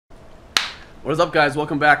What is up, guys?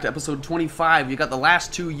 Welcome back to episode 25. You got the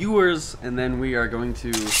last two viewers, and then we are going to...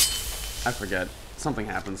 I forget. Something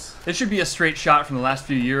happens. It should be a straight shot from the last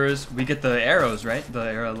few years. We get the arrows, right? The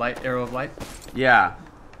arrow of light. Yeah.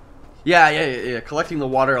 Yeah. Collecting the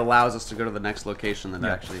water allows us to go to the next location that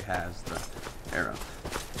actually has the arrow.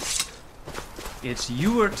 It's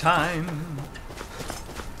your time.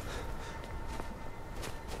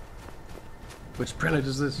 Which prelate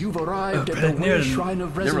is this? You've arrived at the World Shrine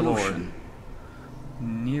of Resolution.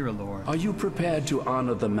 Nirelord. Are you prepared to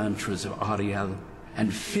honor the mantras of Ariel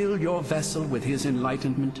and fill your vessel with his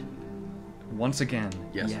enlightenment? Once again.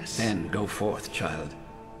 Yes. Then go forth, child.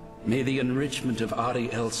 May the enrichment of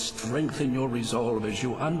Ariel strengthen your resolve as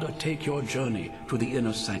you undertake your journey to the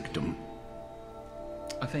inner sanctum.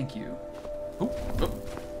 Thank you. Oh.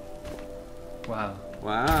 Wow.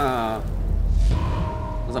 Wow.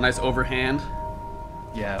 That was a nice overhand.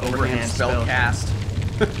 Yeah, Overhand spell cast.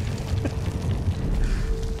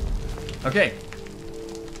 Okay.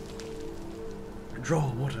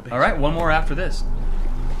 Draw water. All right, one more after this.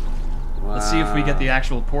 Wow. Let's see if we get the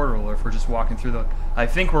actual portal or if we're just walking through the... I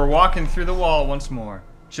think we're walking through the wall once more.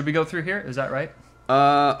 Should we go through here? Is that right? Did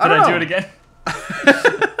I do it again?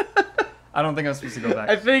 I don't think I'm supposed to go back.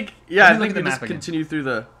 I think, yeah, I think the we map just again. continue through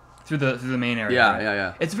the... Through the main area. Yeah, right?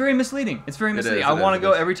 yeah. It's very misleading. It's very misleading. is, I want to it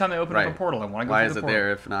go is. every time I open up a portal. I want to go Why through is the it portal.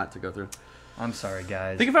 there if not to go through? I'm sorry,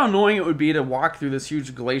 guys. Think of how annoying it would be to walk through this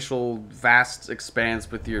huge glacial, vast expanse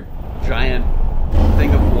with your giant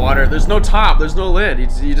thing of water. There's no top. There's no lid.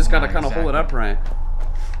 You just gotta kind of hold it upright.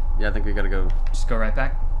 Yeah, I think we gotta go. Just go right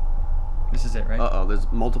back. This is it, right? Uh-oh, there's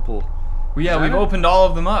multiple. Well, yeah, we've opened all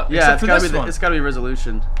of them up. Yeah, except for this one. It's gotta be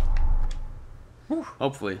resolution. Whew.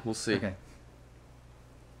 Hopefully, we'll see. Okay.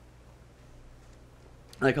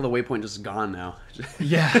 I like how the waypoint just gone now.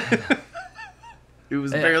 Yeah. It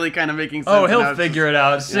was barely kind of making sense. Oh, he'll figure it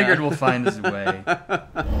out. Sigurd will find his way.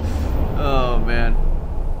 Oh man.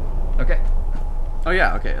 Okay. Oh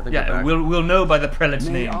yeah. Okay. I think we're back. we'll know by the prelate's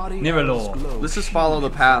name, Ariel's Nirelord. glow Let's just follow the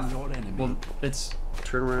path. your enemy. Well, it's.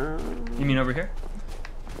 Turn around. You mean over here?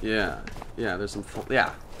 Yeah. Yeah. There's some.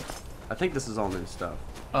 Yeah. I think this is all new stuff.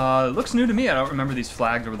 It looks new to me. I don't remember these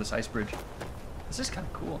flags over this ice bridge. This is kind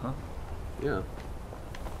of cool, huh? Yeah.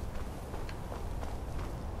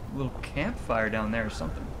 A little campfire down there or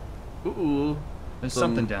something. Ooh. There's Some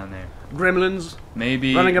something down there. Gremlins.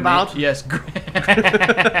 Maybe Running about? Yes.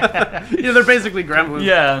 Yeah, they're basically gremlins.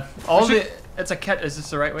 Yeah. It's a catch. Is this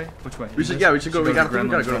the right way? Which way? We should go. We gotta go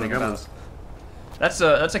to the running about. gremlins. That's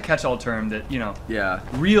a catch-all term that Yeah.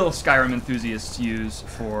 real Skyrim enthusiasts use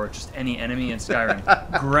for just any enemy in Skyrim.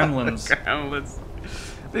 Gremlins. Gremlins.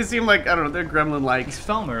 They seem like, I don't know, they're gremlin-like. It's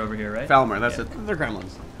Falmer over here, right? Falmer, that's it. They're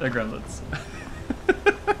gremlins. They're gremlins.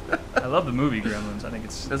 I love the movie Gremlins. I think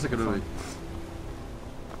it's That's a good movie.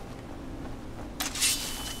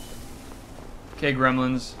 Okay,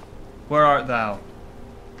 Gremlins, where art thou?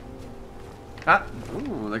 Ah,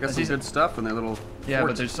 Ooh, they got I some see good stuff in their little yeah,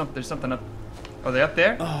 fort. but there's something up. Are they up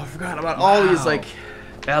there? Oh, I forgot about all these, like,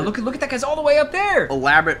 Yeah, look at that guy's all the way up there.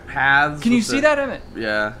 elaborate paths. Can you with see that, Emmett?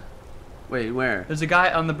 Yeah. Wait, where? There's a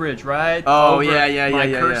guy on the bridge, right? Oh, over yeah, my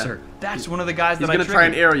yeah. cursor. That's one of the guys He's that I gonna try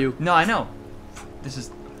and triggered. arrow you. No, I know. This is.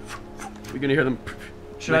 You're gonna hear them.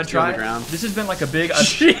 Should I next to you on try? the ground. This has been like a big.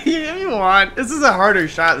 If you want. This is a harder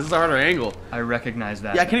shot. This is a harder angle. I recognize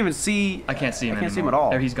that. Yeah, I can't even see. I can't see him. I can't see him anymore. at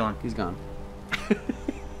all. There, he's gone. He's gone.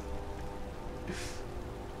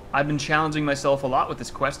 I've been challenging myself a lot with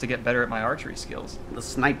this quest to get better at my archery skills. The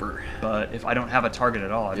sniper. But if I don't have a target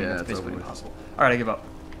at all, I think Yeah, that's it's basically over with. impossible. All right, I give up.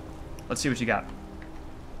 Let's see what you got.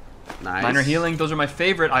 Nice. Minor healing. Those are my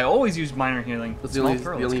favorite. I always use minor healing. That's Small the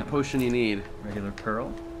pearl, only that's kinda- potion you need. Regular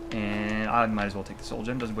pearl. And I might as well take the soul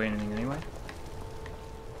gem. Doesn't weigh anything anyway.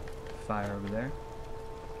 Fire over there.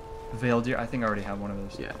 Veiled deer. I think I already have one of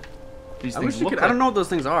those. Yeah. These I things wish you look could. like, I don't know what those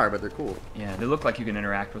things are, but they're cool. Yeah, they look like you can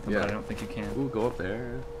interact with them, but Yeah. I don't think you can. Ooh, go up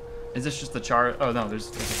there. Is this just the char? Oh no, there's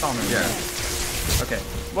a falmer. Yeah. Okay.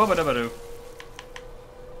 Whoa-ba-da-ba-doo.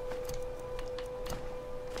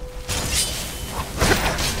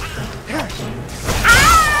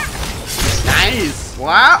 Nice!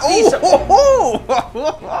 Wow!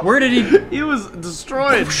 Oh! Where did he? He was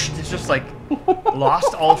destroyed. It's just like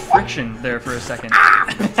lost all friction there for a second.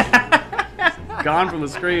 Gone from the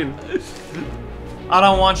screen. I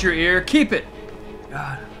don't want your ear. Keep it.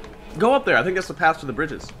 God. Go up there. I think that's the path to the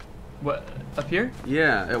bridges. What? Up here?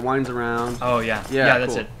 Yeah, it winds around. Oh yeah. Yeah, Yeah,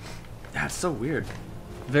 that's cool. it. That's so weird.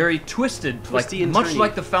 Very twisted, Twisty like and much turny.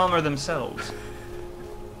 like the Falmer themselves.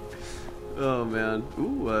 Oh man.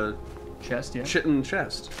 Ooh, Chest, yeah. chitin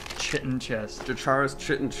chest. Chitin chest. Jachar's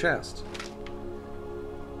chitin chest.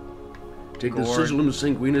 Take Gourd. the sigillum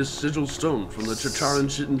sanguinis sigil stone from the Chacharan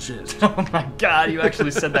shitten chest. Oh my god, you actually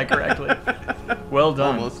said that correctly. Well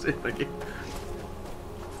done. Almost. Thank you.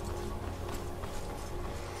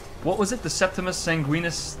 What was it? The Septimus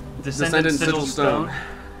Sanguinis Descendant Sigil Stone?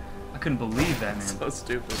 I couldn't believe that, man. So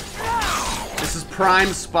stupid. This is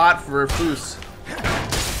prime spot for a Foos.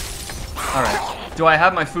 Alright. Do I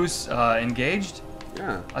have my Foos engaged?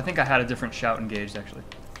 Yeah. I think I had a different shout engaged, actually.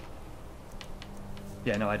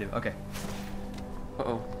 Yeah, no, I do. Okay.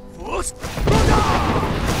 Uh-oh. Wow.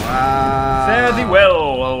 Fare thee well,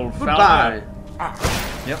 old Goodbye. fella.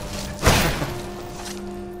 Yep.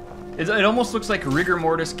 It almost looks like rigor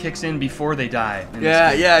mortis kicks in before they die.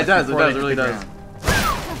 Yeah, yeah, it does. It Before does. It they really hit the does.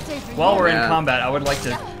 ground. While we're in combat, I would like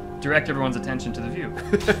to direct everyone's attention to the view.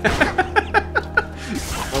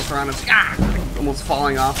 Almost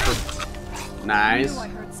falling off. Nice. I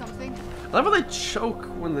heard something. I love how they choke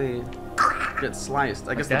when they get sliced.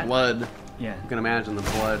 I guess the that? blood. Yeah. You can imagine the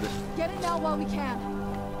blood. Get it now while we can.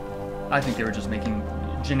 I think they were just making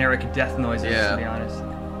generic death noises, Yeah. to be honest.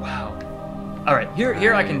 Wow. All right,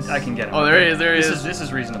 here I can get him. Oh, there he is. There he this is. This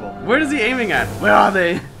is reasonable. Where is he aiming at? Where are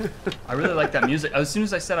they? I really like that music. As soon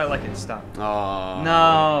as I said I like it, it stopped. Oh.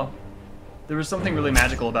 No. There was something really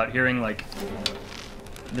magical about hearing like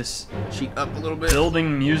this Cheat up a little bit.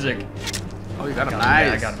 building music. Oh, you got him. Got him. Yeah,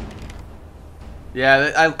 Nice. I got him.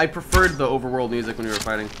 Yeah, I preferred the overworld music when we were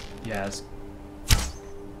fighting. Yes.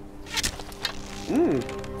 Mm.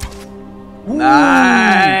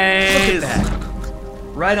 Nice. Look at that.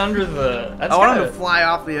 Right under the. That's I want him kinda- to fly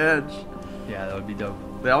off the edge. Yeah, that would be dope.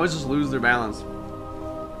 They always just lose their balance.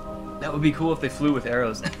 That would be cool if they flew with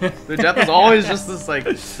arrows. Their death is always just this like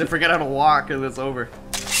they forget how to walk and it's over.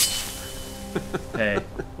 Hey,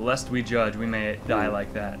 lest we judge, we may die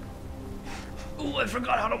like that. Ooh, I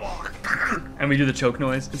forgot how to walk. And we do the choke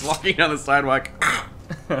noise. It's walking down the sidewalk.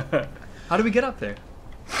 How do we get up there?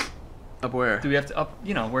 Up where? Do we have to up?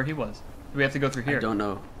 You know where he was. Do we have to go through here? I don't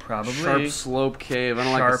know. Probably. Sharp slope cave. I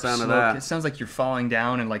don't like Sharp the sound slope. of that. It sounds like you're falling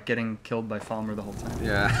down and like getting killed by Falmer the whole time.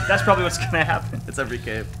 Yeah. That's probably what's gonna happen. It's every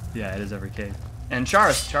cave. Yeah, it is every cave. And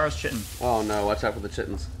Charis Chitin. Oh no, watch out for the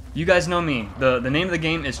chittens. You guys know me. The name of the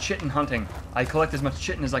game is chitin hunting. I collect as much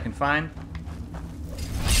chitin as I can find.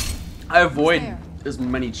 I avoid there? as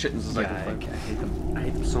many chittens as I can I find. hate them. I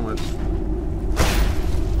hate them so much.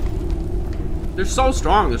 They're so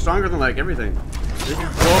strong. They're stronger than like everything. They can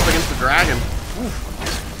go up against the dragon.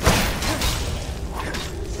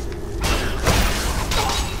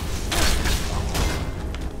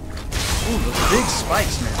 Ooh, those big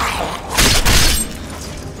spikes, man.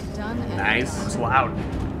 Done and Nice. It's loud.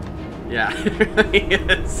 Yeah.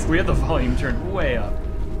 Yes. We have the volume turned way up.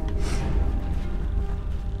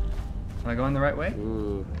 Am I going the right way?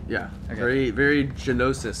 Ooh. Yeah. Okay. Very, very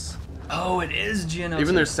Genosis. Oh, it is Geonosis.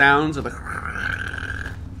 Even their sounds are like.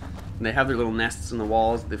 And they have their little nests in the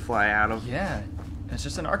walls that they fly out of. Yeah, it's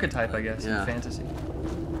just an archetype, I guess, Yeah. in fantasy.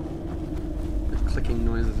 The clicking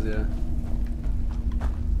noises, yeah.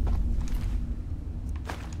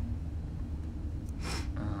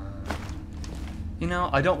 You know,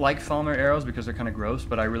 I don't like Falmer arrows because they're kind of gross,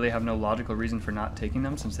 but I really have no logical reason for not taking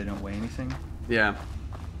them since they don't weigh anything. Yeah.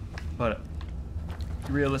 But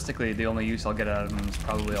realistically, the only use I'll get out of them is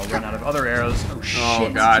probably I'll run out of other arrows. Oh, shit.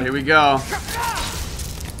 Oh god, here we go.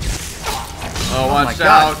 Oh, my watch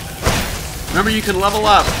God. out. Remember, you can level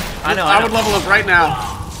up. I know, I would level up right now.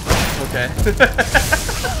 Okay.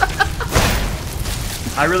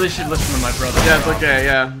 I really should listen to my brother. Yeah, it's okay,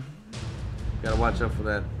 yeah. Gotta watch out for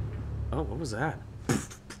that. Oh, what was that?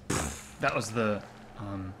 That was the,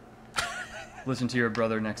 listen to your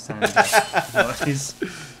brother next time. He's...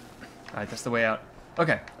 Alright, that's the way out.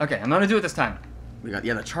 Okay, I'm gonna do it this time. We got,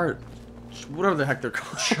 yeah, the chart. Whatever the heck they're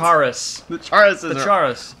called. Charis. The Charises The are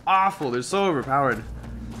Charis. awful. They're so overpowered.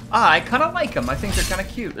 Ah, I kind of like them. I think they're kind of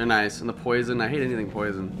cute. They're nice. And the poison, I hate anything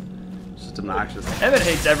poison. It's just obnoxious. Emmett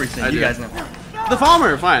hates everything. You do. guys know. The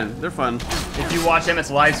Falmer are fine. They're fun. If you watch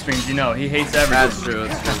Emmett's live streams, you know he hates everything. That's true.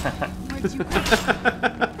 That's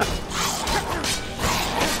true.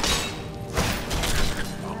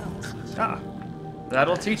 Ah,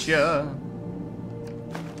 that'll teach you.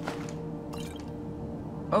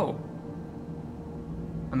 Oh.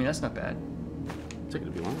 I mean, that's not bad. Take it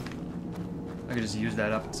if you want. I could just use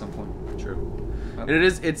that up at some point. True. Oh. And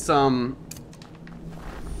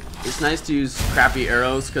it's nice to use crappy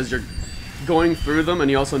arrows because you're going through them and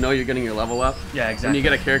you also know you're getting your level up. Yeah, When exactly. you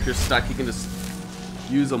get a character stuck, you can just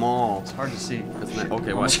use them all. It's hard to see. Isn't it?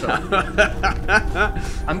 Okay, watch Almost out.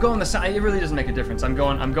 I'm going the side. It really doesn't make a difference. I'm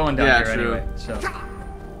going down Yeah, here true. anyway. So.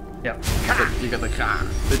 Yeah. You got the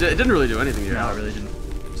It didn't really do anything here. No, it really didn't.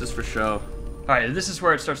 Just for show. All right, this is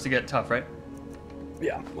where it starts to get tough, right?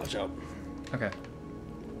 Yeah, watch out. Okay.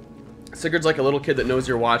 Sigurd's like a little kid that knows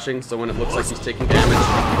you're watching, so when it looks like he's taking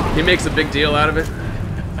damage, he makes a big deal out of it.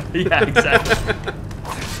 Yeah, exactly.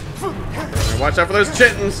 Watch out for those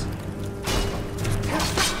chittens.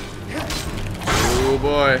 Oh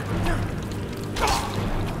boy.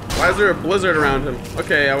 Why is there a blizzard around him?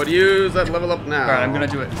 Okay, I would use that level up now. Alright, I'm gonna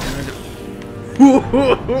do it.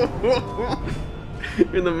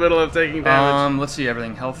 You're in the middle of taking damage. Let's see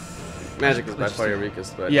everything. Health. Magic is by far your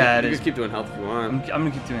weakest, but yeah, you it is. can keep doing health if you want. I'm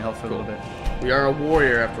gonna keep doing health for a little bit. We are a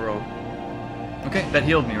warrior after all. Okay, that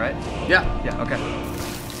healed me, right? Yeah. Yeah, okay.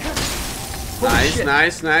 Nice, shit.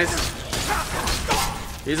 nice, nice.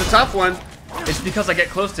 He's a tough one. It's because I get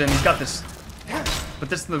close to him, he's got this.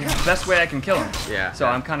 But this is the best way I can kill him. Yeah. So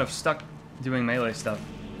I'm kind of stuck doing melee stuff.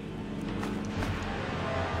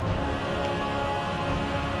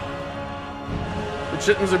 The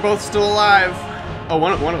chittens are both still alive. Oh,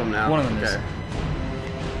 one of them now. One of them okay.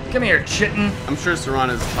 is. Come here, chitin. I'm sure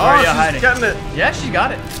Serana's. Where are Oh, you she's hiding? getting it. Yeah, she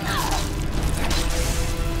got it.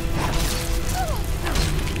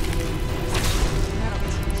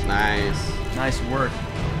 Nice. Nice work.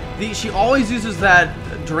 She always uses that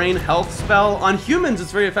drain health spell. On humans,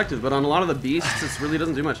 it's very effective, but on a lot of the beasts, it really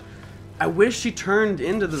doesn't do much. I wish she turned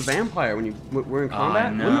into the vampire when you were in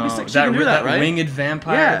combat. No. Wouldn't it be sick? She can do that, right? Winged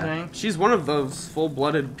vampire Yeah. thing. She's one of those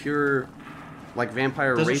full-blooded, pure, like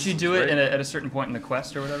vampire Doesn't races, she do it right? at a certain point in the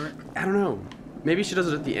quest or whatever? I don't know. Maybe she does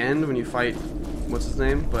it at the end when you fight. What's his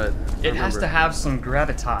name? But I It has remember. to have some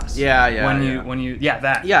gravitas. Yeah, yeah, When you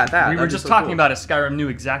that. Yeah, that. We were That'd be just so talking cool. about it. Skyrim knew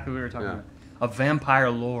exactly what we were talking Yeah. about. A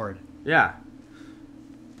vampire lord. Yeah.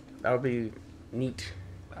 That would be neat.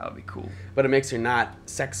 That would be cool. But it makes her not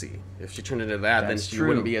sexy. If she turned into that, then That's she true.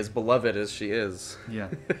 wouldn't be as beloved as she is. Yeah.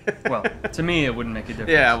 Well, to me, it wouldn't make a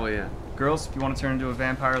difference. Yeah, well, yeah. Girls, if you want to turn into a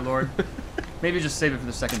vampire lord, maybe just save it for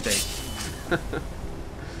the second date.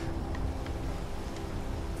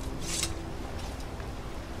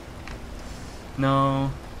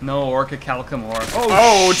 No, Orca Calcamore.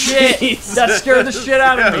 Oh, shit! jeez. That scared the shit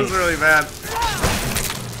out of Yeah, me. that was really bad.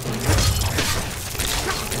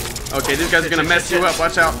 Okay, these guys are gonna mess you up.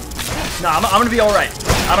 Watch out. No, I'm gonna be all right.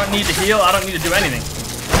 I don't need to heal. I don't need to do anything.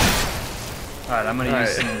 All right, I'm gonna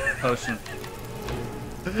use some potion.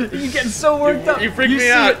 You're getting so worked up. You freaked me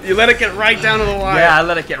see out. it? You let it get right down to the wire. Yeah, I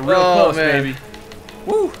let it get real Oh, close, man. baby.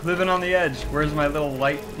 Woo! Living on the edge. Where's my little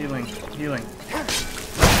light healing?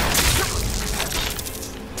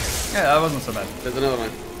 Yeah, that wasn't so bad. There's another one.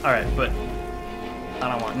 All right, but I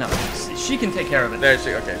don't want. No, she can take care of it. There,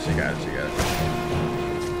 she got it. She got it.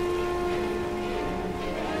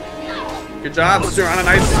 Good job, Stu, on a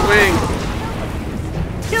nice swing.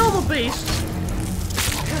 Kill the beast.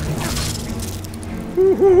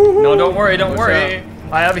 No, don't worry. Watch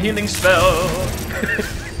I have a healing spell,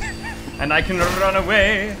 and I can run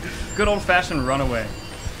away. Good old-fashioned runaway.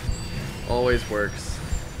 Always works.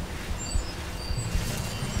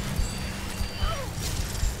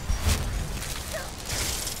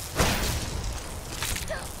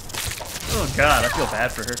 Oh God, I feel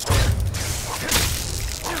bad for her.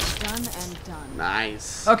 Done and done.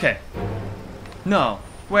 Nice. Okay. No.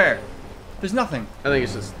 Where? There's nothing. I think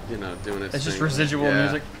it's just, doing its It's just thing. residual Yeah.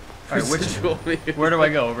 music. All right, Residual music. where do I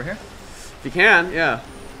go? Over here? If you can, yeah.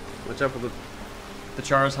 Watch out for the. The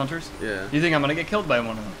Charos hunters? Yeah. You think I'm gonna get killed by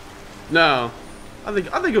one of them? No, I think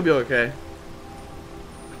you'll be okay.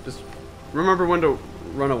 Just remember when to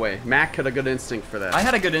run away. Mac had a good instinct for that. I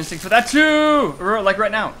had a good instinct for that too. Like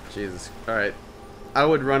right now. Jesus. All right. I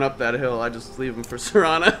would run up that hill. I just leave him for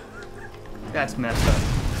Serana. That's messed up.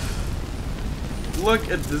 Look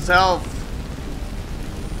at his health.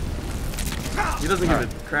 He doesn't give a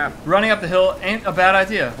crap. Running up the hill ain't a bad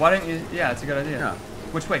idea. Why didn't you? Yeah, it's a good idea. Yeah.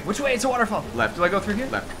 Which way? Which way? It's a waterfall. Left. Do I go through here?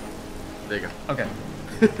 Left. There you go. Okay.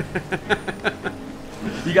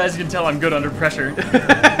 You guys can tell I'm good under pressure.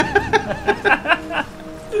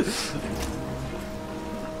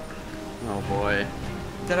 Oh boy.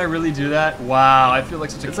 Did I really do that? Wow, I feel like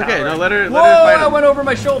such a It's coward. okay. No, let her Whoa, fight him. I went over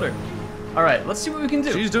my shoulder. All right, let's see what we can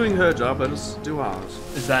do. She's doing her job. Let us do ours.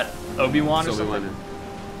 Is that Obi-Wan or So we something? went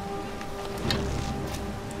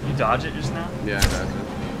in. You dodge it just now? Yeah,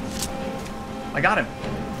 that's it. I got him.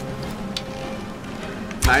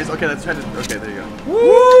 Nice. Okay, let's try to. Okay, there you go.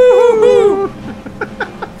 Woo!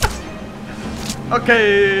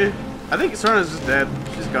 Okay. I think Serana's just dead.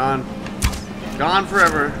 She's gone. Gone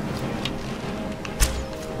forever.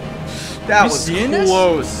 That You was seeing this?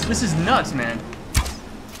 close. This is nuts, man.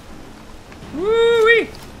 Woo-wee!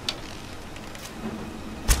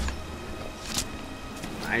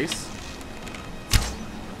 Nice.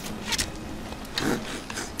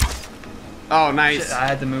 Oh, nice. Shit, I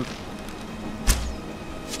had to move.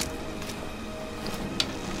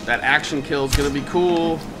 That action kill is gonna be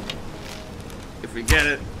cool. If we get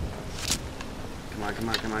it. Come on, come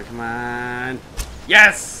on, come on, come on.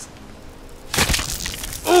 Yes!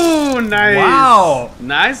 Ooh, nice! Wow!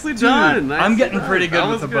 Nicely done. Dude, Nicely I'm getting done. pretty That good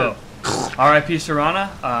with was the bow. R.I.P.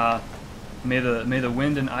 Serana. May the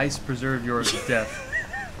wind and ice preserve your death.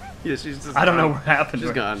 Yeah, she's just I don't know gone. what happened.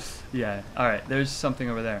 She's gone. Yeah. All right. There's something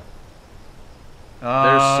over there.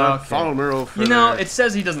 There's Okay. follow Muro for You know, it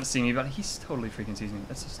says he doesn't see me, but he's totally freaking sees me.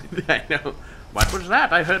 That's so stupid. I know. What was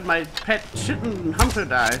that? I heard my pet chitin hunter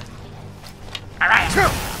die. Alright, let's go!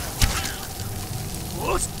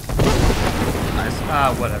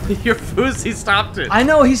 Nice. Whatever. Your foos, he stopped it. I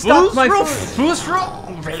know, he stopped my Foos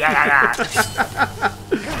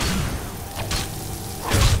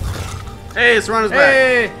Hey, Serrano's back.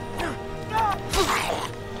 Hey!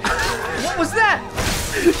 What was that?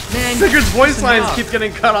 Man, Sigurd's voice listen lines up. keep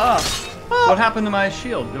getting cut off. What happened to my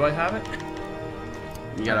shield? Do I have it?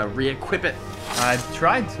 You gotta re-equip it. I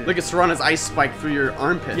tried to. Look at Serrano's ice spike through your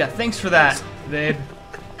armpit. Yeah, thanks for that, babe.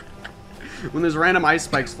 When there's random ice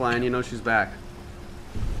spikes flying, you know she's back.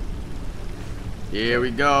 Here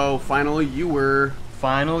we go. Final ewer.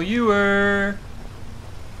 Final ewer.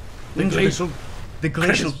 The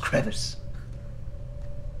glacial crevice.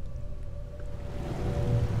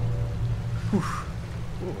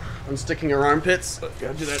 Unsticking her armpits.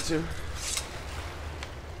 Gotta do that too.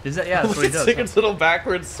 Is that? Yeah, that's what he does. Sigurd's little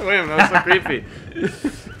backwards swim. That was so creepy.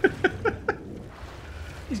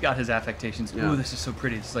 He's got his affectations. Yeah. Ooh, this is so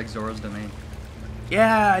pretty. It's like Zora's domain.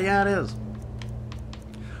 Yeah, it is.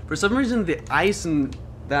 For some reason, the ice in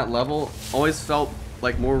that level always felt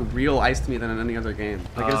like more real ice to me than in any other game.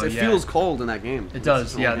 Like Oh, it yeah. feels cold in that game. It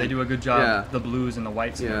does. It's Yeah, all they game. do a good job. Yeah. The blues and the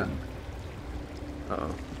whites. Yeah. And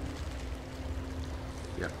Uh-oh.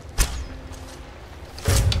 Yeah.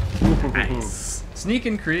 everything. Nice. Sneak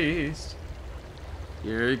increased.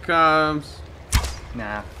 Here he comes.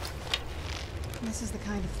 Nah. This is the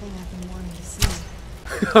kind of thing I've been wanting to see.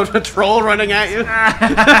 Oh, the troll running at you.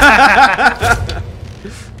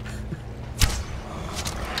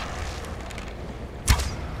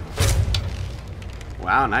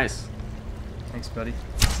 Wow, nice. Thanks, buddy.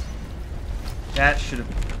 That should have.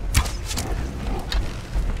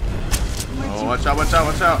 Oh, watch out, watch out,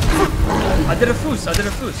 watch out. I did a foos. Nice.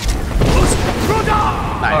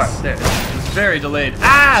 Alright, there. It was very delayed.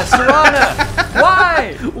 Ah, Serana!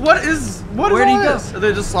 Why? What is Where'd he all go? this? Are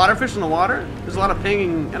they just slaughterfish in the water? There's a lot of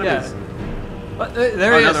pinging enemies. What?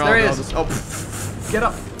 There he is. There he is. Oh, Get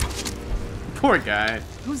up. poor guy.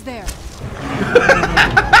 Who's there?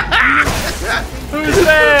 Who's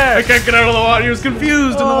there? I can't get out of the water. He was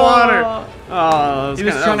confused in the water. Oh, He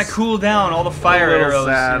was trying to cool down all the fire a little arrows.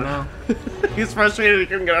 sad. You know? He's frustrated he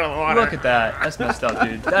couldn't get out of the water. Look at that. That's messed up,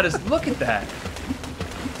 dude. That is. Look at that,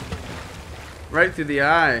 Right through the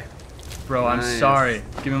eye. bro. I'm Nice. sorry.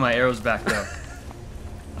 Give me my arrows back, though.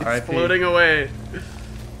 R.I.P. Floating away.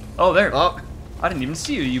 Oh, there. Oh, I didn't even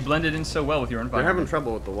see you. You blended in so well with your they're environment. having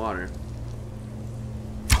trouble with the water.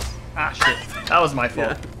 Ah, shit. That was my fault.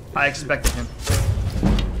 Yeah. I expected him.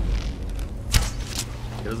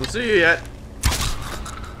 He doesn't see you yet.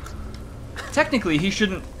 Technically, he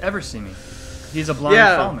shouldn't ever see me. He's a blind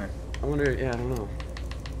Yeah. farmer. I wonder, yeah, I don't know.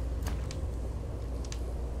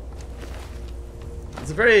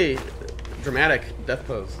 It's a very dramatic death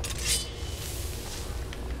pose.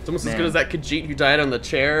 It's almost as Man. good as that Khajiit who died on the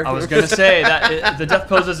chair. I was gonna say that the death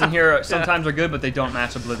poses in here sometimes are good, but they don't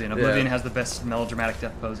match Oblivion. Oblivion Yeah. has the best melodramatic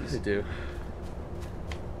death They poses. do.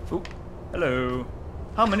 Ooh, hello.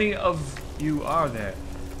 How many of you are there?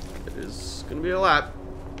 It is gonna be a lot.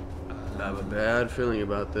 I have a bad feeling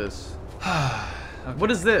about this. What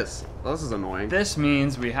is this? Oh, this is annoying. This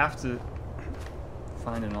means we have to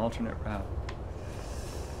find an alternate route.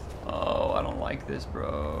 Oh, I don't like this,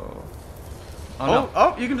 bro. Oh, no.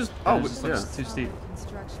 Oh, you can just. Oh, It just looks too steep.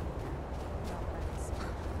 Construction.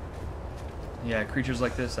 Yeah, creatures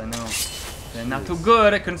like this, I know. They're not too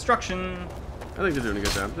good at construction. I think they're doing a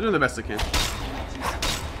good job. They're doing the best they can.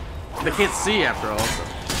 They can't see after all. So.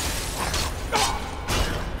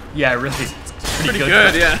 Yeah, really. It's Pretty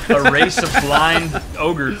good, yeah. A race of blind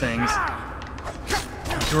ogre things.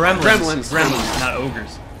 Gremlins. Gremlins. Not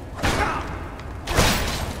ogres.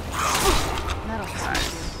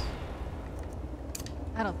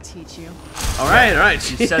 That'll teach you. All right.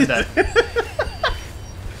 You said that.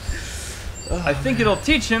 I think it'll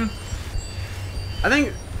teach him. I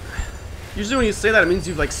think usually when you say that, it means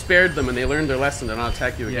you've like spared them and they learned their lesson to not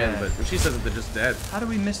attack you again. Yeah. But when she says it, they're just dead. How do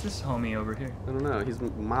we miss this homie over here? I don't know. He's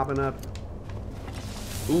mobbing up.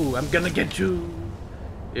 Ooh, I'm gonna get you.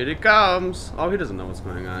 Here he comes. Oh, he doesn't know what's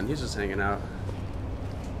going on. He's just hanging out.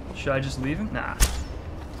 Should I just leave him? Nah.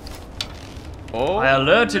 Oh. I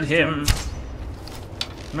alerted him.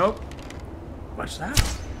 Nope. What's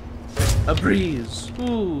that? A breeze.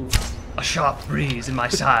 Ooh. A sharp breeze in my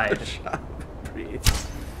side. Breeze.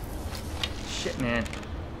 Shit, man.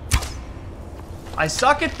 I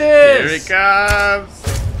suck at this! Here he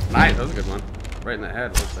comes! Nice, that was a good one. Right in the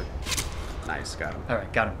head, looks like. Nice, got him.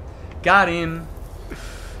 Alright, got him. Got him.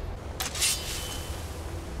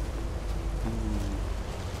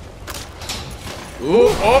 Ooh,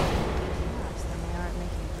 oh!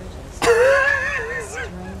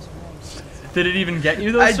 Did it even get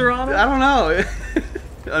you though, Serrano? I don't know.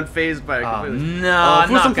 Unfazed by it completely. No,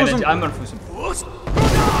 I'm not gonna. I'm gonna foost him.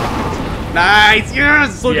 Nice!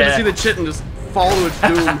 Yes! So good to Yeah. see the chitin just fall to its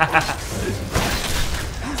doom.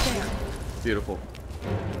 Beautiful.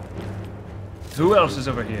 Who else is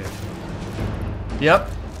over here? Yep.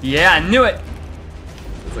 Yeah, I knew it.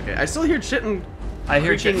 It's okay. I still hear chitin. I hear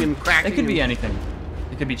creaking chitin. and cracking. It could be and- anything.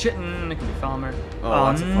 It could be chitin. It could be Falmer. Oh,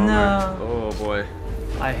 lots of Falmer. no! Oh boy.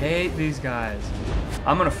 I hate these guys.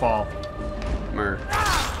 I'm gonna fall. Mer.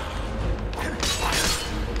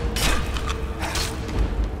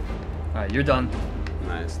 All right, you're done.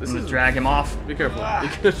 Nice. This I'm gonna is. drag him off. Be careful.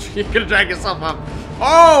 You're gonna drag yourself up.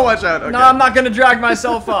 Oh, watch out. Okay. No, I'm not gonna drag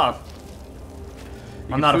myself off. You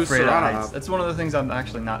I'm can not boost afraid of Serrano heights. up. That's one of the things I'm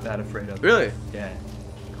actually not that afraid of. Really? Yeah.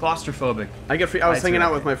 Claustrophobic. I was Heights hanging are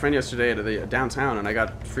out with okay. my friend yesterday at the downtown, and I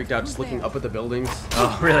got freaked out just looking up at the buildings.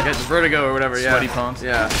 Oh, really? I got vertigo or whatever. Yeah. Sweaty palms?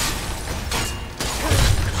 Yeah.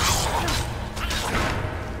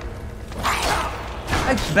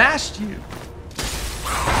 I bashed you.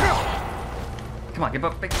 Come on, get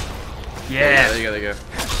up. Yeah. There you go. There you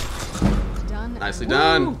go. Done. Nicely Woo!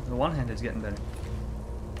 done. The one hand is getting better.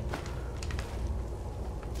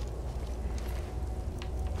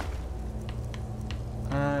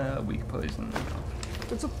 Weak poison.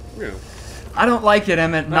 It's a, you know. I don't like it,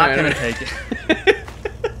 Emmett. Not Alright, gonna alright. take it.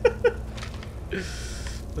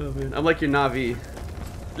 Oh, man. I'm like your Navi.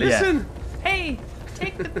 Listen. Hey,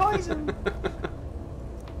 take the poison.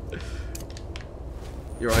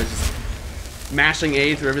 You're always just mashing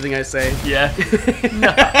A through everything I say. Yeah.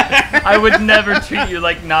 No, I would never treat you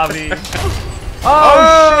like Navi. Oh,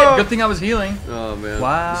 Oh! shit! Good thing I was healing. Oh man.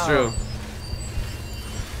 Wow. It's true.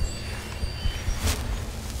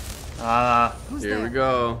 Who's Here there? we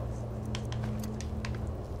go.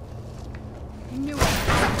 I knew it.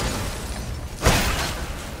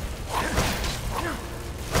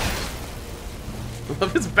 I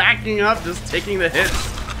love his backing up, just taking the hits.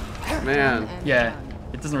 Man. And Yeah. done.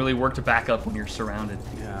 It doesn't really work to back up when you're surrounded.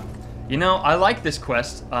 Yeah. You know, I like this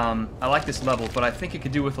quest. I like this level, but I think it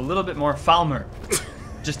could do with a little bit more Falmer.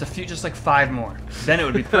 Just like 5 more. Then it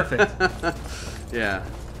would be perfect. Yeah.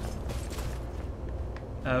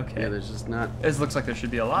 Okay. Yeah, there's just not. This looks like there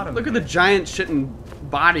should be a lot of Look at them. the giant shitting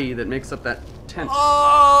body that makes up that tent.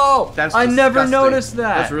 Oh! That's I never disgusting. noticed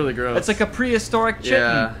that. That's really gross. It's like a prehistoric chitin.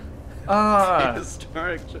 Yeah. Ah.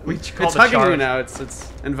 Historic. We call It's the hugging you charge. now.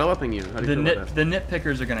 It's enveloping you. How do The you feel about that? the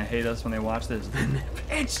nitpickers are gonna hate us when they watch this.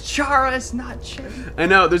 It's Chara, it's not chitin. I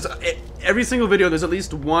know. There's every single video. There's at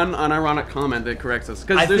least one unironic comment that corrects us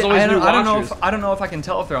because there's always new watchers. I don't know if I can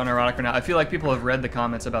tell if they're unironic or not. I feel like people have read the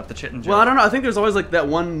comments about the chitin joke. Well, I don't know. I think there's always like that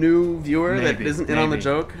one new viewer that Maybe, isn't in on the maybe.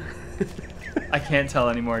 joke. I can't tell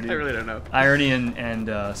anymore, dude. I really don't know. Irony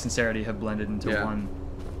and sincerity have blended into Yeah. one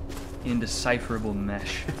indecipherable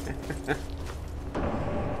mesh.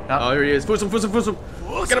 Oh, here he is. Foos him, foos him, foos him.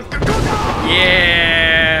 Get him.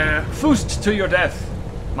 Yeah. Foosed to your death,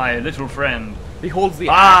 my little friend. He holds the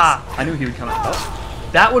Ah! I knew he would come out. Oh.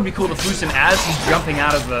 That would be cool to foost him as he's jumping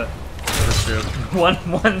out of the That's true. one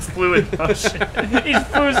fluid motion. He's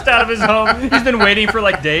foosed out of his home. He's been waiting for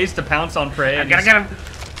like days to pounce on prey. I gotta get him.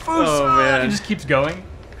 Foos! Oh, man. He just keeps going.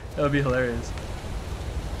 That would be hilarious.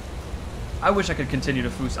 I wish I could continue to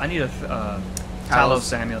foos. I need a Talos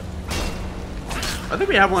Samuel. I think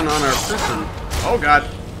we have one on our system. Oh god.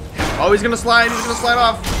 Oh, he's gonna slide. He's gonna slide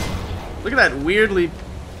off. Look at that weirdly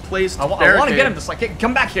placed I want barricade. to get him. Just like, hey,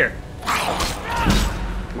 come back here.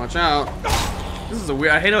 Watch out. This is a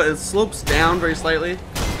weird. I hate how it slopes down very slightly.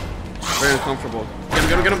 Very uncomfortable. Get him,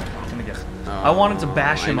 get him, get him. Let me guess. Oh, I wanted to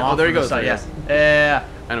bash I him know. off. Oh, there he to the goes. side. There he Yeah.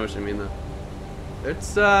 I know what you mean though.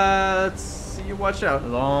 It's let's see. Watch out.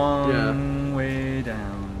 Long way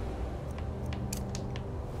down.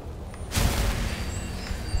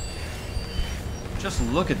 Just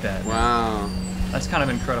look at that. Wow. That's kind of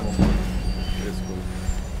incredible. It is cool.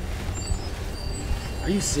 Are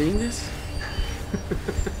you seeing this?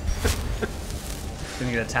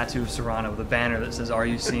 Gonna get a tattoo of Serrano with a banner that says, "Are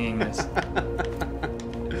you seeing this?"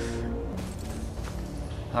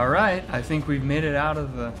 All right, I think we've made it out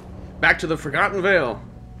of the. Back to the Forgotten Vale.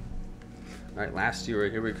 Alright, last viewer,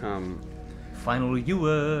 here we come. Final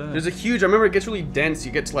viewer. There's a huge, I remember it gets really dense.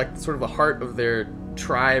 You get to like sort of the heart of their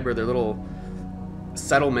tribe or their little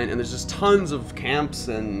settlement, and there's just tons of camps,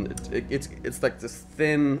 and it's like this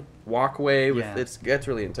thin walkway with it gets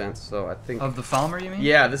really intense. So I think of the Falmer, you mean?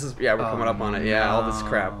 Yeah, we're coming up on it. Yeah, all this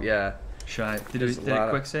crap. Yeah. Should I? Did it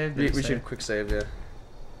quick save? We should quick save. Yeah.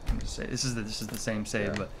 I'm just saying this is the same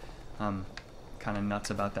save, but I'm kind of nuts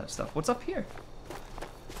about that stuff. What's up here?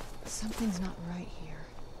 Something's not right here.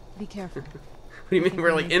 Be careful. What do you mean?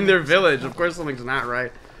 We're like in their village. Of course something's not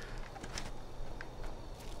right.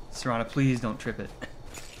 Serana, please don't trip it.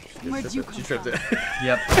 Where'd you come She tripped from? it.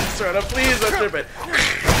 Yep. Serana, please don't trip it.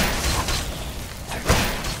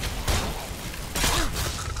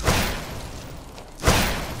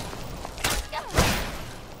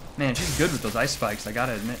 Man, she's good with those ice spikes, I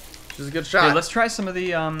gotta admit. She's a good shot. Hey, let's try some of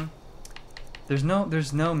the there's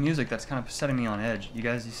no music. That's kind of setting me on edge. You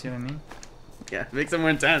see what I mean? Yeah, makes it more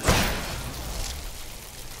intense.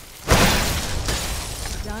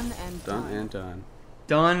 Done and done. Done and done.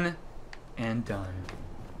 Done and done.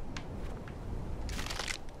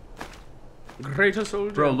 Greater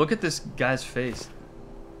soldier. Bro, look at this guy's face.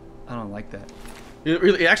 I don't like that.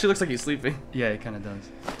 It actually looks like he's sleeping. Yeah, it kind of does.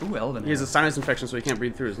 Ooh, Elden. He has a sinus infection, so he can't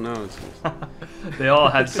breathe through his nose. They all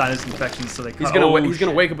had sinus infections, so they. He's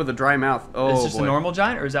gonna wake up with a dry mouth. Oh, is this a normal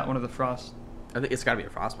giant, or is that one of the frost? I think it's got to be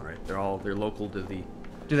a frost one, right? They're local to the.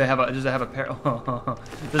 Does it have a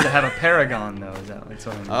paragon though? Is that what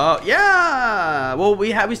I mean? Oh yeah. Well,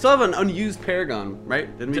 we still have an unused paragon, right?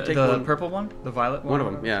 Didn't we take the one? purple one, the violet one? One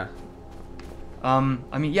of them, yeah. I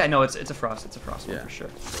mean, yeah, no, it's a frost. It's a frost one for sure.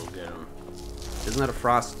 Go get him. Isn't that a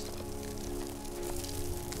frost?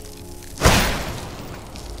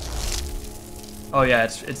 Oh yeah,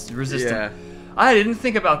 it's resistant. Yeah. I didn't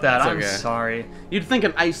think about that. It's I'm okay. sorry. You'd think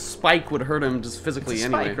an ice spike would hurt him just physically It's a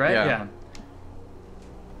anyway. spike, right? Yeah.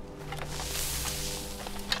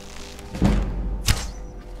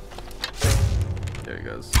 There he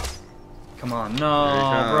goes. Come on, There no, he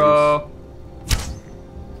comes. bro.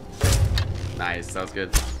 Nice, that was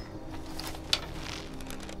good.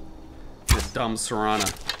 This dumb Serana.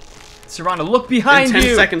 Serana, look behind In 10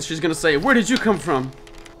 you. seconds, she's gonna say, "Where did you come from?"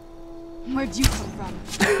 Where'd you come from?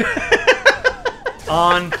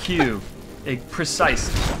 On cue. Precise.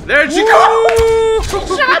 There she goes! She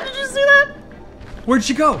shot! Did you see that? Where'd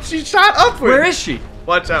she go? She shot upward. Where is she?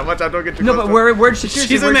 Watch out! Watch out! Don't get too No, close. but where'd she?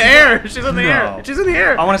 She's in the air. She's in the air. She's in the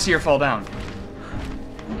air. I want to see her fall down.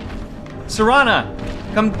 Serana,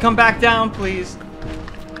 come back down, please.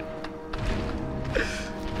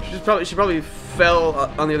 She probably fell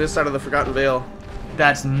on the other side of the Forgotten Vale.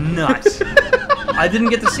 That's nuts. I didn't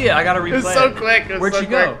get to see it. I gotta replay. It's so quick. Where'd so she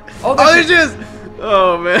go? quick. Oh, there she is.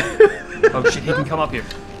 Oh man. Oh shit, he can come up here.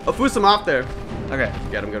 I'll boost him off there. Okay.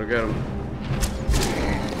 Get him. Gotta get him.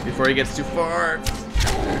 Before he gets too far.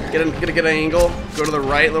 Get him. Get an angle. Go to the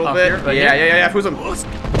right a little Off bit. here? Right Yeah. here? Yeah. Boost him.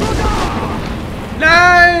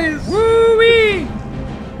 Nice. Woo-wee!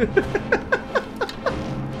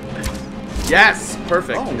 Yes.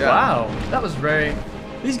 Perfect. Oh Yeah. wow, that was very.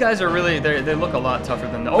 These guys are really. They look a lot tougher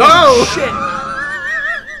than the. Oh shit!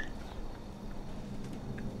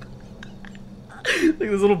 Like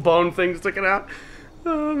this little bone thing sticking out.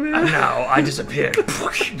 Oh man. And now I disappeared.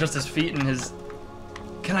 Just his feet and his.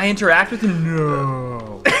 Can I interact with him?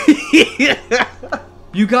 No.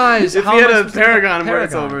 You guys, If how he had am I a supposed to get paragon, a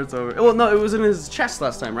it's over. It's over. Well, no, it was in his chest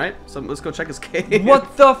last time, right? So let's go check his cave.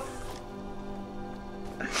 What the?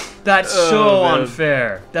 That's Oh, so man.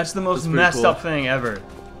 unfair. That's the most pretty messed cool. up thing ever.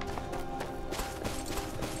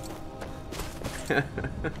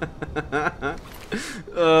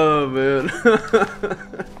 Oh man.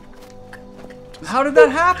 How did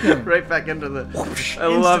that happen? Right back into the. I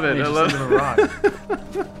love it. I Instantly love just it. into the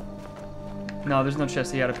rock. No, there's no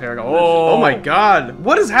chest. He had a paragon. Oh, Oh my god.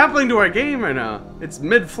 What is happening to our game right now? It's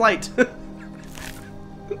mid-flight.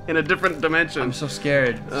 In a different dimension. I'm so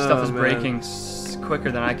scared. Oh, Stuff is man. breaking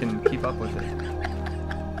quicker than I can keep up with it.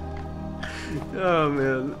 Oh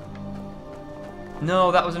man.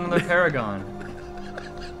 No, that was another paragon.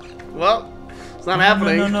 Well, it's not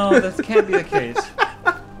happening. No, that can't be the case.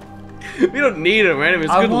 We don't need them, right? I mean,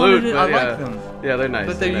 it's I good wanted loot. it, But I yeah. like them. Yeah, they're nice.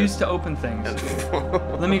 But they're nice. used to open things.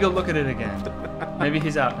 Let me go look at it again. Maybe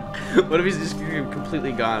he's out. What if he's just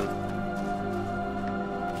completely gone?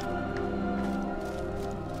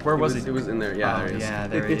 Where was he? It was in there. Yeah, Oh, there he is. yeah,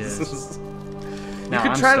 there he is. You Now,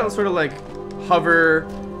 could I'm try to stoked. sort of like hover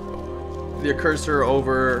your cursor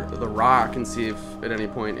over the rock and see if at any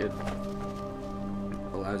point it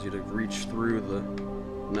allows you to reach through the.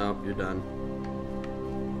 Nope, you're done.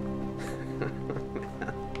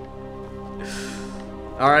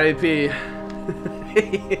 R.I.P.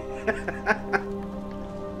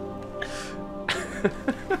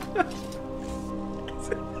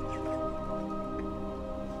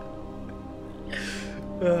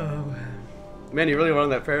 Oh, man, you really wanted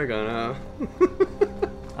that Paragon, huh?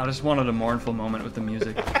 I just wanted a mournful moment with the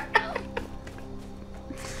music.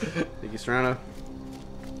 Thank you, Serrano.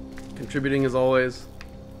 Contributing as always.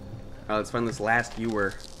 Let's find this last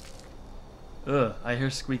ewer. Ugh, I hear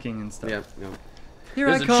squeaking and stuff. Yeah, yeah. Here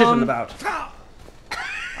There's I a come. chicken about.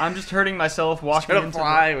 I'm just hurting myself walking Trying to into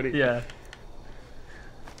fly. the... What do you... Yeah.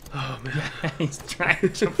 Oh, man. He's trying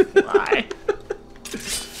to fly.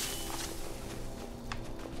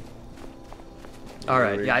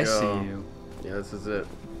 Alright, There yeah, I we see go. you. Yeah, this is it.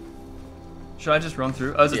 Should I just run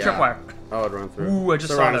through? Oh, it's a Yeah. tripwire. Oh, I'd run through. Ooh, I just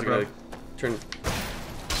saw Serrano's that, bro. gonna Turn.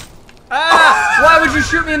 Ah! Why would you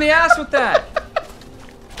shoot me in the ass with that?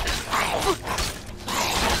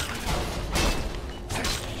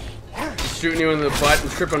 Shooting you in the butt and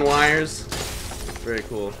tripping wires. Very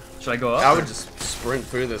cool. Should I go up? I would just sprint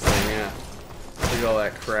through this thing, yeah. Look at all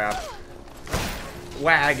that crap.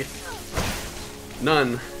 Wag.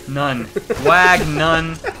 None. None. Wag,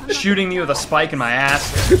 none. Shooting me with a spike in my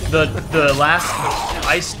ass. The last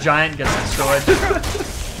ice giant gets destroyed.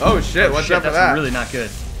 Oh shit, watch Shit, out for that's that. really not good.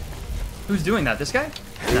 Who's doing that? This guy?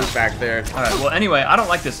 Who's back there? Alright, well anyway, I don't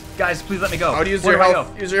like this. Guys, please let me go. Oh, use Where your do I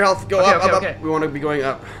health. go? Use your health. Go Okay, up, okay, up, okay. up. We want to be going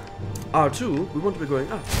up. Oh, we want to be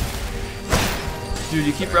going up. Dude,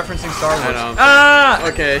 you keep referencing Star Wars. I know. Ah!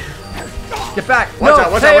 Okay. Get back. Watch No,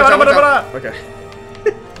 out, watch hey, out, watch out, blah, watch blah, out. blah.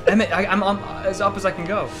 Okay. Damn it, I'm on, as up as I can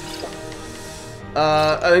go.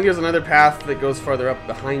 I think there's another path that goes farther up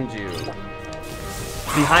behind you.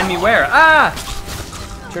 Behind me where? Ah!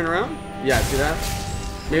 Turn around? Yeah, see that?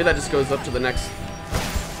 Maybe that just goes up to the next...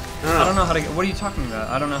 I don't know how to get, what are you talking about?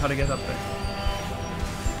 I don't know how to get up there.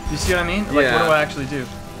 You see what I mean? Like, Yeah. what do I actually do?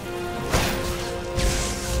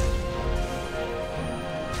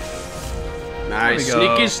 Nice. There we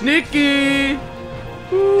go. Sneaky, sneaky!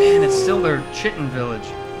 Man, it's still their chitin village.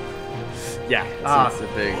 Yeah, Ah. it's a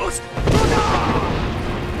big...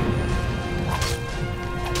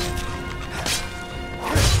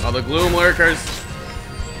 All the gloom lurkers.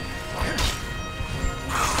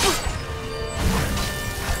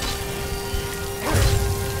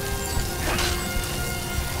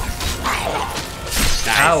 Nice.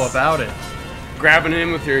 How about it? Grabbing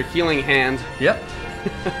him with your healing hand. Yep.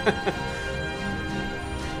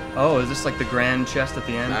 Oh, is this like the grand chest at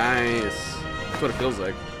the end? Nice. That's what it feels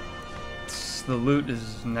like. The loot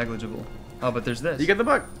is negligible. Oh, but there's this. You get the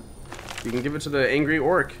book. You can give it to the angry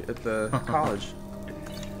orc at the college.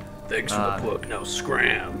 Thanks for the book. Now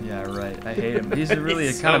scram. Yeah, right. I hate him. He's really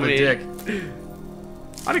He's kind of so a mean. dick.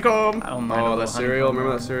 Honeycomb. I don't mind a Oh, little that cereal. honeycomb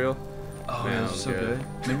Remember on. that cereal? Oh, Man, it that was was so good.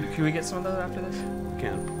 good. Maybe can we get some of those after this?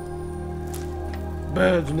 Can.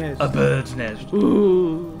 Bird's nest. A bird's nest.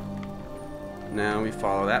 Ooh. Now we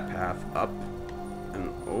follow that path up and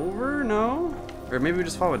over. No, or maybe we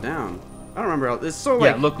just follow it down. I don't remember. It's so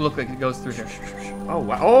like. Yeah, look like it goes through here. Oh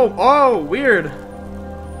wow. Oh, weird.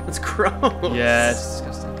 It's gross. Yeah, it's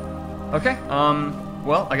disgusting. Okay.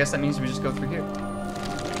 Well, I guess that means we just go through here.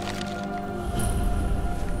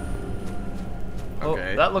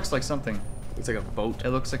 Okay. Oh, that looks like something. It's like a boat.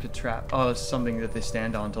 It looks like a trap. Oh, it's something that they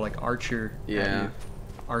stand on to like archer. At Yeah. you.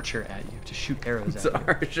 Archer at you to shoot arrows It's at an you.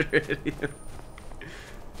 archer idiot.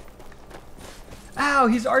 Ow,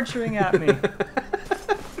 he's archering at me.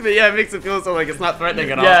 But yeah, it makes it feel so like it's not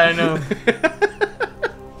threatening at all. Yeah, I know.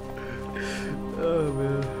 Oh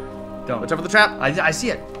man. Don't. Watch out for the trap. I see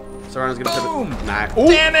it. Serrano's gonna Boom! pivot. Nah. Ooh.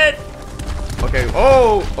 Damn it! Okay.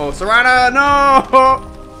 Oh, Serrano, no!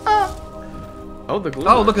 Ah. Oh, the glue.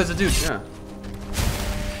 Oh, look, there's a dude. Yeah.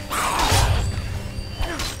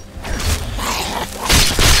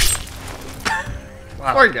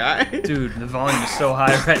 Wow. Poor guy. Dude, the volume is so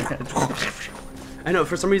high right now. I know.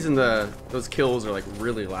 For some reason, those kills are like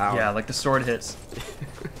really loud. Yeah, like the sword hits.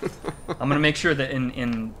 I'm gonna make sure that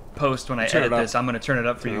in post when I Turn edit it up. this, I'm gonna turn it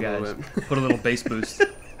up for you Turn it up a guys. little bit. Put a little bass boost.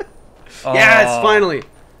 Yes, Oh. finally.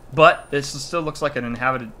 But it still looks like an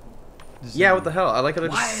inhabited. Yeah, what the hell? I like how they're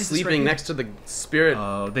Why just is this sleeping right here? next to the spirit.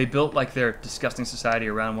 Oh, they built like their disgusting society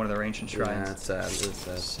around one of their ancient Yeah, shrines. it's sad. It's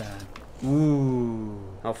sad. Sad. Ooh.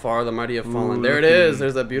 How far the mighty have fallen. Ooh, There it looky. is.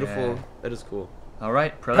 There's that beautiful. Yeah. That is cool. All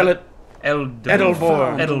right, Prelate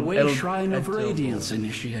Edelvor. The Way Shrine of Radiance,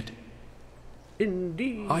 Initiate.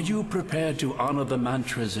 Indeed. Are you prepared to honor the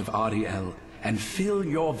mantras of Ariel and fill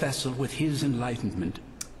your vessel with his enlightenment?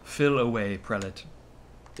 Fill away, prelate.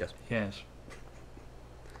 Yes. Yes.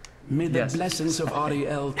 May the Yes. blessings of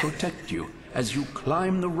Ariel protect you as you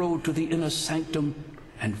climb the road to the inner sanctum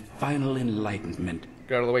and final enlightenment.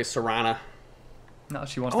 Get out of the way, Serrana. No,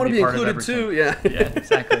 she wants I to want to be be part included of too. everything. Yeah. Yeah,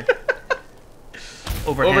 exactly.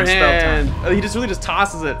 Overhand spell Overhand. time. Oh, he just really just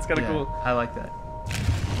tosses it. It's kind of Yeah, cool. I like that.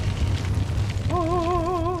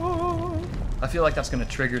 I feel like that's gonna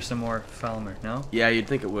trigger some more Falmer, no? Yeah, you'd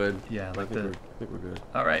think it would. Yeah, I like think the. I think we're good.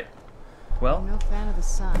 All right. I'm Well, no fan of the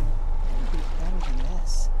sun. It would be better than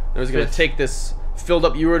this. I was gonna Fifth. take this filled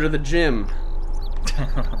up ewer to the gym.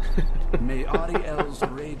 May Ariel's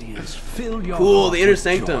radiance fill your Cool, heart the inner with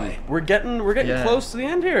sanctum. joy. We're getting Yeah. close to the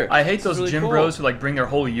end here. I hate This is those really gym cool. bros who like bring their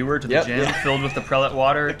whole ewer to the Yep, gym yeah. filled with the prelate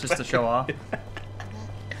water just to show off.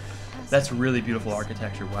 That's That's really beautiful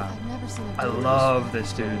architecture. Wow. I've never seen a I building love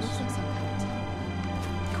this this, way. dude. It looks like some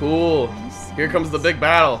kind of Cool. temple. Nice, Here comes the nice. big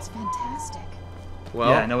battle. It's fantastic. Well,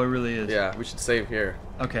 Yeah, no, it really is. yeah, we should save here.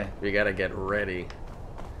 Okay. We gotta get ready.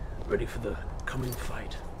 Ready for the coming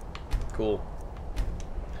fight. Cool.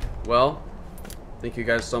 Well, thank you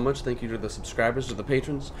guys so much. Thank you to the subscribers, to the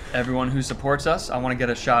patrons. Everyone who supports us, I want to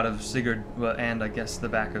get a shot of Sigurd, well, and I guess the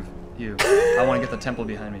back of you. I want to get the temple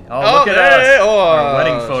behind me. Oh, look at hey, us! oh, Our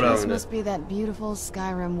wedding photo. This must be that beautiful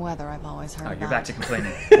Skyrim weather I've always heard Oh, about. you're back to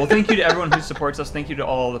complaining. Well, thank you to everyone who supports us. Thank you to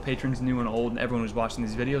all the patrons, new and old, and everyone who's watching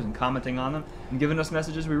these videos and commenting on them and giving us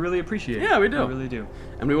messages. We really appreciate it. Yeah, we do. We really do.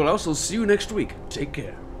 And we will also see you next week. Take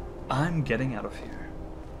care. I'm getting out of here.